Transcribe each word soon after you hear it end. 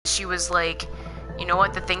she was like, you know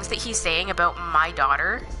what, the things that he's saying about my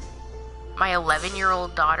daughter, my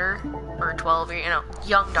 11-year-old daughter, or 12,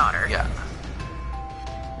 young daughter. Yeah.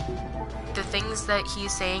 The things that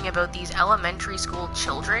he's saying about these elementary school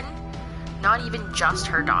children, not even just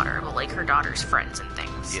her daughter, but like her daughter's friends and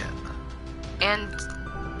things. Yeah. And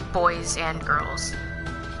boys and girls.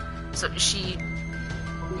 So she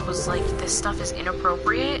was like, this stuff is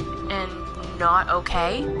inappropriate and not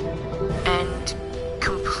okay, and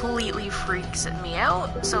completely freaks me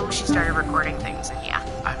out, so she started recording things, and yeah.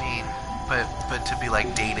 I mean, but to be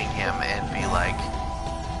like dating him and be like,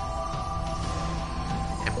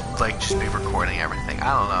 just be recording everything,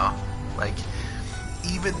 I don't know. Like,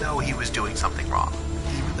 even though he was doing something wrong,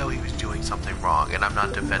 and I'm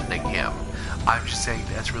not defending him, I'm just saying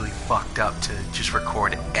that's really fucked up to just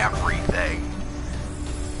record everything.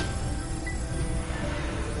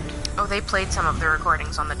 Oh, they played some of the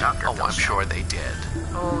recordings on the Dr. Phil Oh, I'm show. sure they did.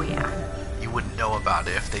 Oh, yeah. You wouldn't know about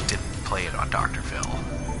it if they didn't play it on Dr. Phil.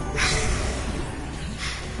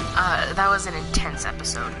 That was an intense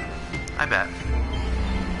episode. I bet.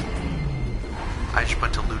 I just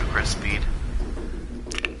went to ludicrous speed.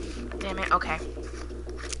 Damn it, okay.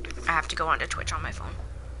 I have to go onto Twitch on my phone.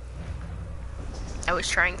 I was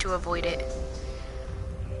trying to avoid it.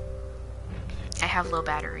 I have low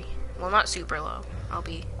battery. Well, not super low. Well,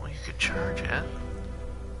 you could charge it.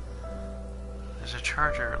 There's a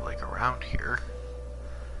charger, like, around here.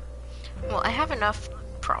 Well, I have enough,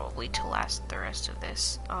 probably, to last the rest of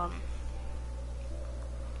this.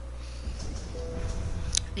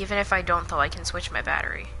 Even if I don't, though, I can switch my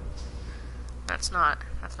battery. That's not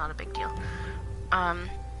a big deal.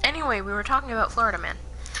 Anyway, we were talking about Florida Man.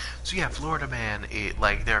 So yeah, Florida Man,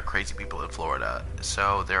 there are crazy people in Florida.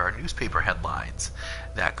 So there are newspaper headlines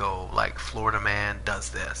that go like, Florida Man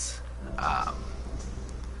does this.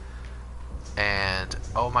 And,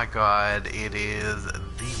 oh my god, it is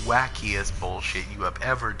the wackiest bullshit you have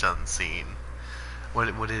ever done seen. What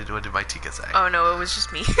did my Tika say? Oh no, it was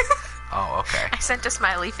just me. Oh, okay. I sent a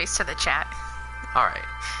smiley face to the chat. Alright.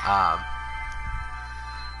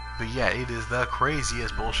 But yeah, it is the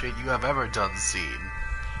craziest bullshit you have ever done seen.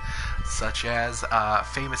 Such as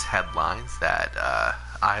famous headlines that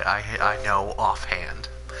I know offhand.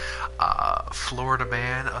 Florida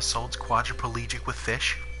man assaults quadriplegic with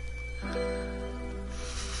fish.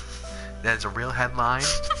 That is a real headline.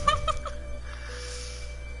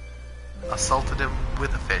 Assaulted him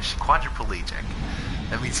with a fish. Quadriplegic.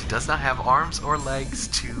 That means he does not have arms or legs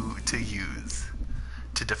to use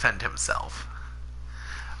to defend himself.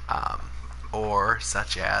 Or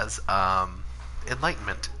such as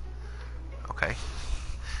enlightenment. Okay.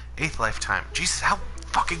 8th lifetime. Jesus, how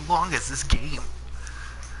fucking long is this game?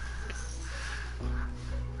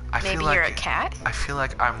 Maybe you're a cat? I feel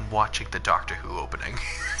like I'm watching the Doctor Who opening.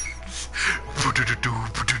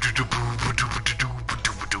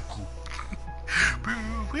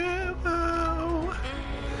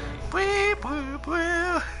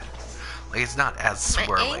 Like, it's not as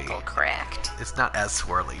swirly. My ankle cracked. It's not as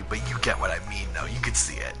swirly, but you get what I mean, though. You can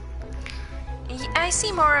see it. I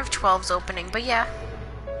see more of 12's opening, but yeah.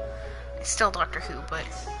 It's still Doctor Who, but...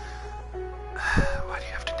 Why do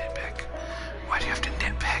you have to nitpick? Why do you have to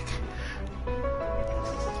nitpick?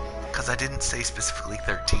 Because I didn't say specifically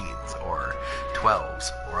 13s, or 12s,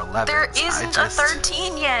 or 11s. There isn't a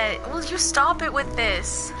 13 yet! Will you stop it with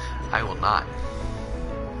this? I will not.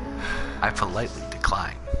 I politely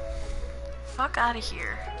decline. Fuck out of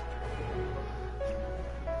here.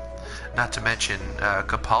 Not to mention,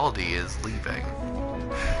 Capaldi is leaving.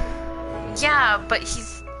 Yeah, but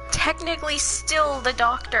he's technically still the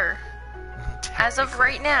Doctor. As of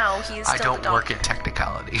right now, he is still the Doctor. I don't work in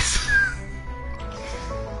technicalities.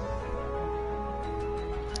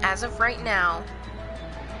 As of right now,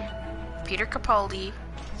 Peter Capaldi,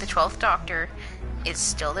 the 12th Doctor, is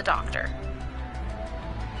still the Doctor.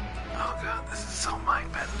 Oh god, this is so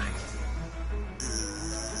mind-bending.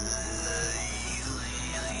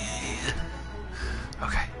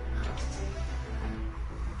 Okay.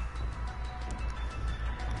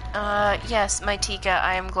 Yes, my Tika,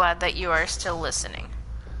 I am glad that you are still listening.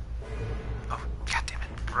 Oh, god damn it.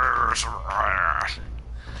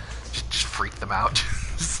 Just freak them out.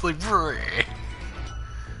 Just like... I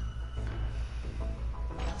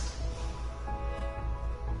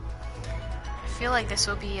feel like this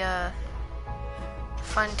will be a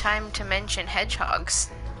fun time to mention hedgehogs.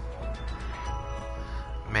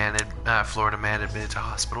 Florida man admitted to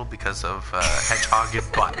hospital because of hedgehog in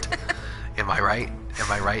butt. Am I right? Am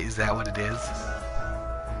I right? Is that what it is?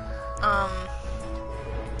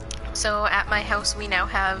 So at my house we now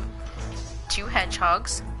have 2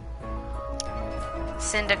 hedgehogs.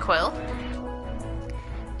 Cyndaquil,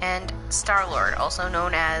 and Star-Lord, also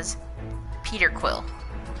known as Peter Quill.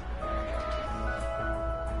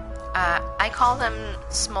 I call them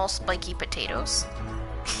small spiky potatoes.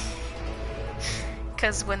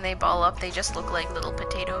 Because when they ball up, they just look like little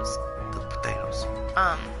potatoes. Little potatoes.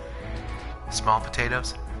 Small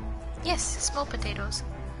potatoes? Yes, small potatoes.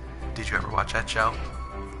 Did you ever watch that show?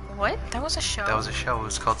 What? That was a show? That was a show. It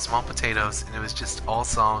was called Small Potatoes, and it was just all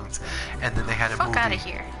songs. And then they had a movie. Fuck outta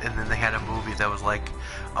here. And then they had a movie that was like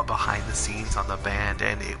a behind the scenes on the band,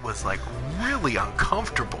 and it was like really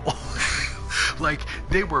uncomfortable. Like,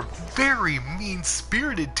 they were very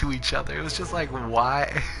mean-spirited to each other. It was just like,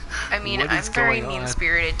 why? I mean, I'm very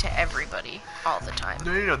mean-spirited to everybody all the time.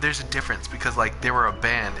 No, there's a difference, because, like, they were a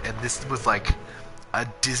band, and this was, like, a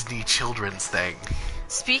Disney children's thing.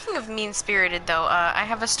 Speaking of mean-spirited, though, I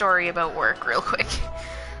have a story about work real quick.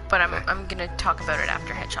 But I'm gonna talk about it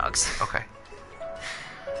after Hedgehogs. Okay.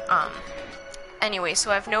 Anyway,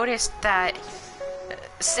 so I've noticed that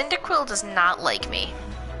Cyndaquil does not like me.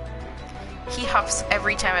 He huffs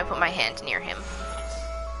every time I put my hand near him.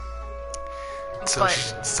 So,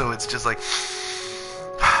 so it's just like,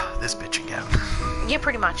 this bitch again. Yeah,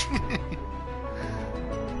 pretty much.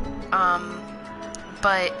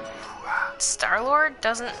 But Star-Lord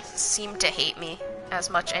doesn't seem to hate me as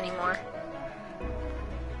much anymore.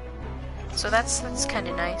 So that's kind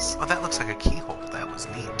of nice. Oh, that looks like a keyhole. That was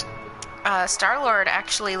neat. Star-Lord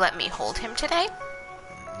actually let me hold him today.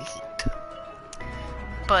 Neat.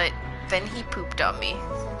 But then he pooped on me.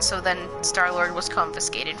 So then Star-Lord was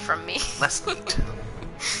confiscated from me. Less neat.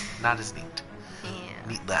 Not as neat. Yeah.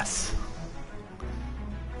 Neat less.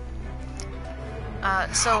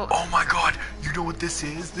 So... Oh my god! You know what this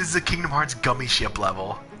is? This is a Kingdom Hearts gummy ship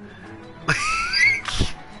level.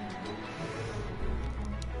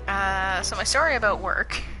 So my story about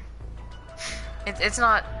work... It's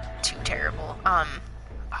not too terrible. Oh,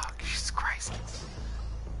 Jesus Christ.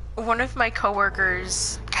 One of my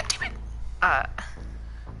coworkers... God damn it.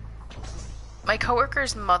 My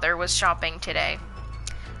coworker's mother was shopping today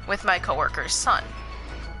with my coworker's son.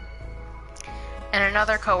 And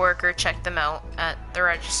another coworker checked them out at the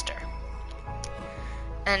register.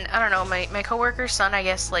 And I don't know, my coworker's son, I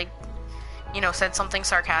guess, like, you know, said something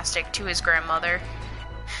sarcastic to his grandmother.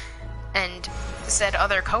 And said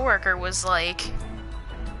other coworker was like,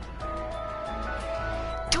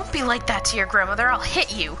 "Don't be like that to your grandmother, I'll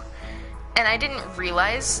hit you." And I didn't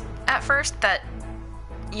realize at first that,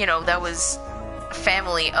 you know, that was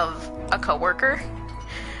family of a coworker.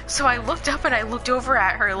 So I looked up and I looked over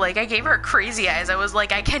at her, like, I gave her crazy eyes. I was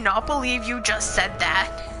like, I cannot believe you just said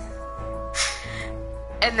that.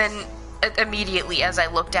 And then immediately as I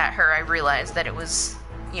looked at her, I realized that it was,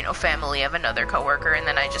 you know, family of another coworker, and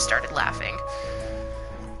then I just started laughing.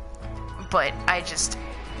 But I just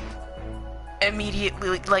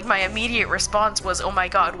immediately, like, my immediate response was, oh my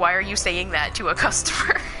god, why are you saying that to a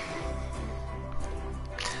customer?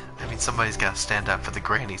 I mean, somebody's gotta stand up for the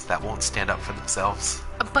grannies that won't stand up for themselves.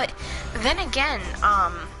 But then again,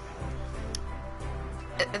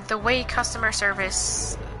 the way customer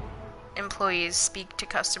service employees speak to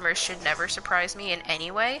customers should never surprise me in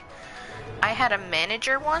any way. I had a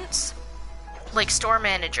manager once, like store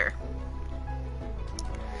manager.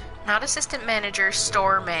 Not assistant manager,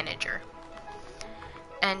 store manager.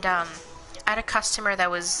 And I had a customer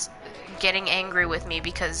that was getting angry with me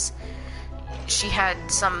because she had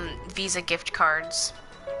some Visa gift cards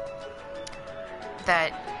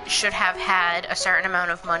that should have had a certain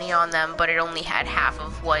amount of money on them, but it only had half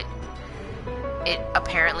of what it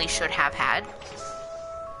apparently should have had.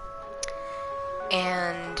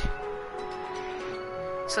 And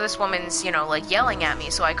so this woman's, you know, like, yelling at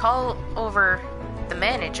me, so I call over the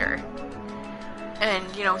manager,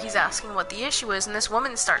 and, you know, he's asking what the issue is, and this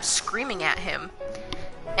woman starts screaming at him,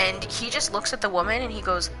 and he just looks at the woman and he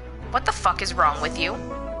goes, "What the fuck is wrong with you?"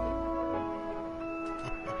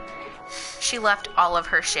 She left all of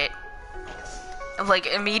her shit, like,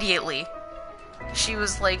 immediately. She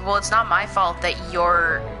was like, well, it's not my fault that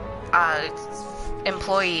your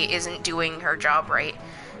employee isn't doing her job right.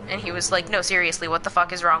 And he was like, no, seriously, what the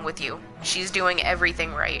fuck is wrong with you? She's doing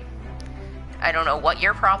everything right. I don't know what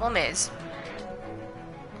your problem is,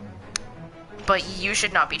 but you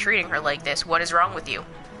should not be treating her like this. What is wrong with you?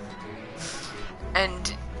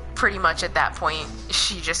 And pretty much at that point,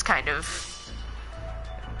 she just kind of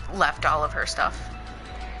left all of her stuff.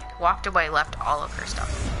 Walked away, left all of her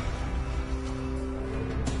stuff.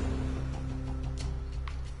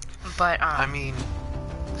 But, I mean,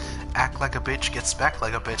 act like a bitch, get specked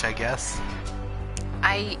like a bitch, I guess.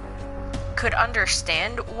 I could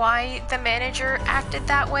understand why the manager acted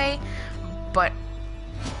that way, but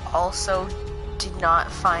also did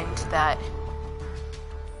not find that...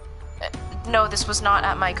 No, this was not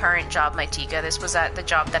at my current job, my Tika. This was at the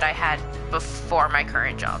job that I had before my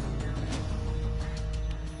current job.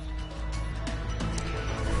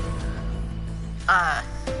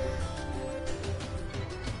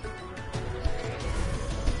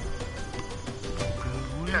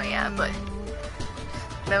 No, yeah, but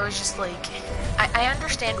that was just like, I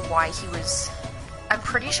understand why he was, I'm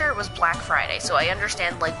pretty sure it was Black Friday, so I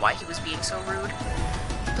understand like why he was being so rude.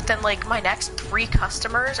 But then like my next 4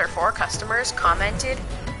 customers commented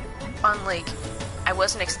on like, I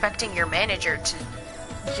wasn't expecting your manager to,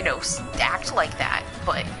 you know, act like that,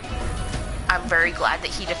 but I'm very glad that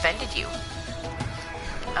he defended you.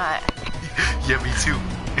 Yeah, me too.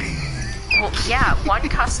 Well, yeah, one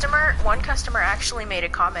customer actually made a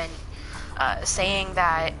comment saying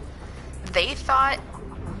that they thought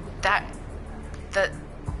that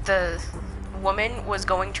the woman was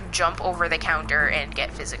going to jump over the counter and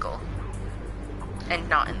get physical. And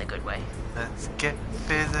not in the good way. Let's get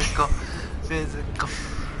physical.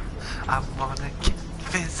 I wanna get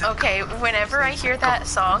physical. Okay, whenever I hear that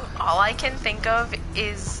song, all I can think of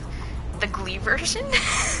is the Glee version.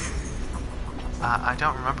 I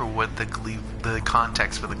don't remember what the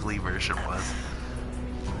context for the Glee version was.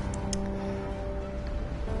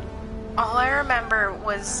 All I remember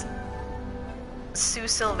was Sue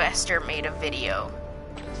Sylvester made a video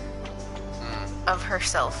of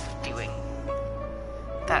herself doing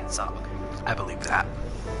that song. I believe that.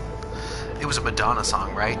 It was a Madonna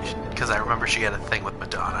song, right? Because I remember she had a thing with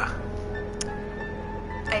Madonna.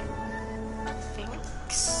 I think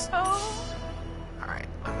so. Alright,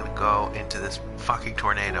 I'm gonna go into this fucking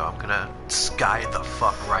tornado. I'm gonna sky the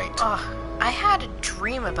fuck right. I had a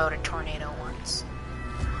dream about a tornado once.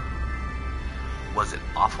 Was it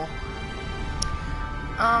awful?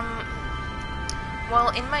 Well,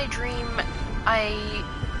 in my dream, I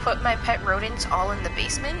put my pet rodents all in the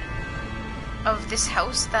basement of this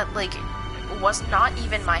house that, like, was not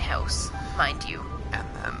even my house, mind you. And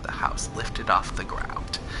then the house lifted off the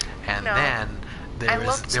ground. And No. then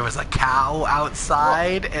there was a cow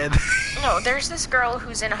outside, and... No, there's this girl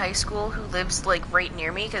who's in high school who lives, like, right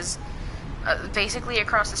near me, because basically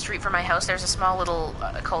across the street from my house there's a small little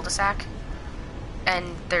cul-de-sac.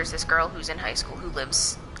 And there's this girl who's in high school who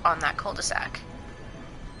lives on that cul-de-sac.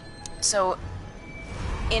 So,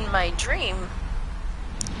 in my dream,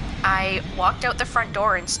 I walked out the front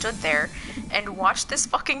door and stood there and watched this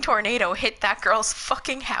fucking tornado hit that girl's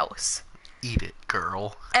fucking house. Eat it,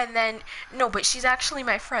 girl. And then, no, but she's actually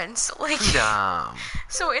my friend, so like... Dumb.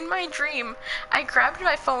 So in my dream, I grabbed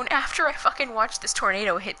my phone after I fucking watched this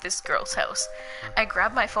tornado hit this girl's house. I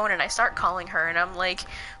grab my phone and I start calling her and I'm like,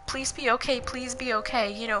 please be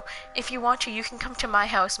okay, you know, if you want to, you can come to my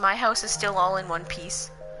house is still all in one piece.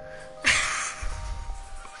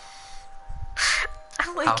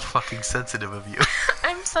 I'm like... How fucking sensitive of you.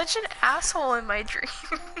 I'm such an asshole in my dreams.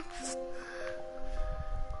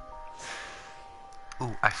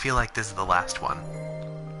 Ooh, I feel like this is the last one.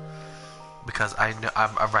 Because I know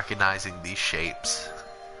I'm recognizing these shapes.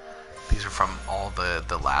 These are from all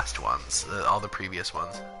the last ones, all the previous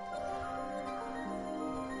ones.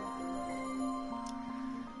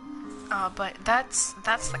 But that's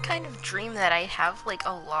the kind of dream that I have, like,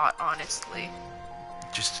 a lot, honestly.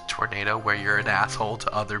 Just a tornado where you're an asshole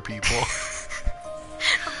to other people.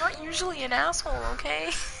 I'm not usually an asshole, okay?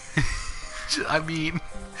 I mean,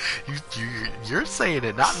 you're saying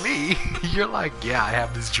it, not me. You're like, yeah, I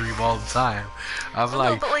have this dream all the time. I'm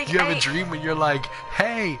like, but, like, you have a dream and you're like,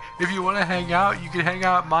 hey, if you want to hang out, you can hang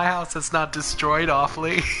out at my house that's not destroyed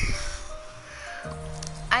awfully.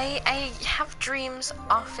 I have dreams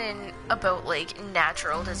often about, like,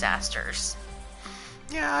 natural disasters.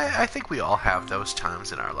 Yeah, I think we all have those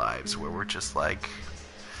times in our lives where we're just like,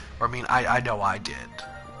 or I mean, I know I did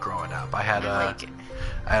growing up. I had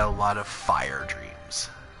a lot of fire dreams.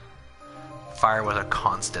 Fire was a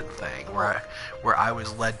constant thing where I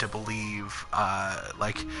was led to believe,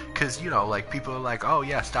 like, because, you know, like, people are like, oh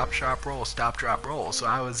yeah, stop, drop, roll, stop, drop, roll. So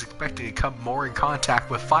I was expecting to come more in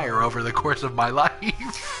contact with fire over the course of my life.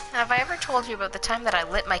 Have I ever told you about the time that I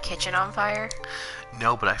lit my kitchen on fire?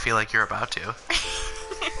 No, but I feel like you're about to.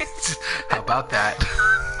 How about that?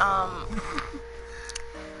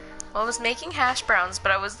 Well, I was making hash browns,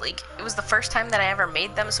 but I was like, it was the first time that I ever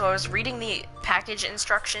made them, so I was reading the package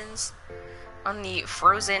instructions on the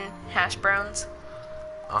frozen hash browns.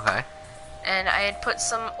 Okay. And I had put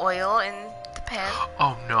some oil in the pan.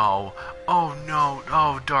 Oh no. Oh no.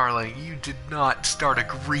 Oh, darling, you did not start a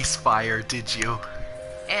grease fire, did you?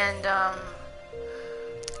 And,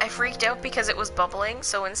 I freaked out because it was bubbling,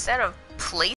 so instead of placing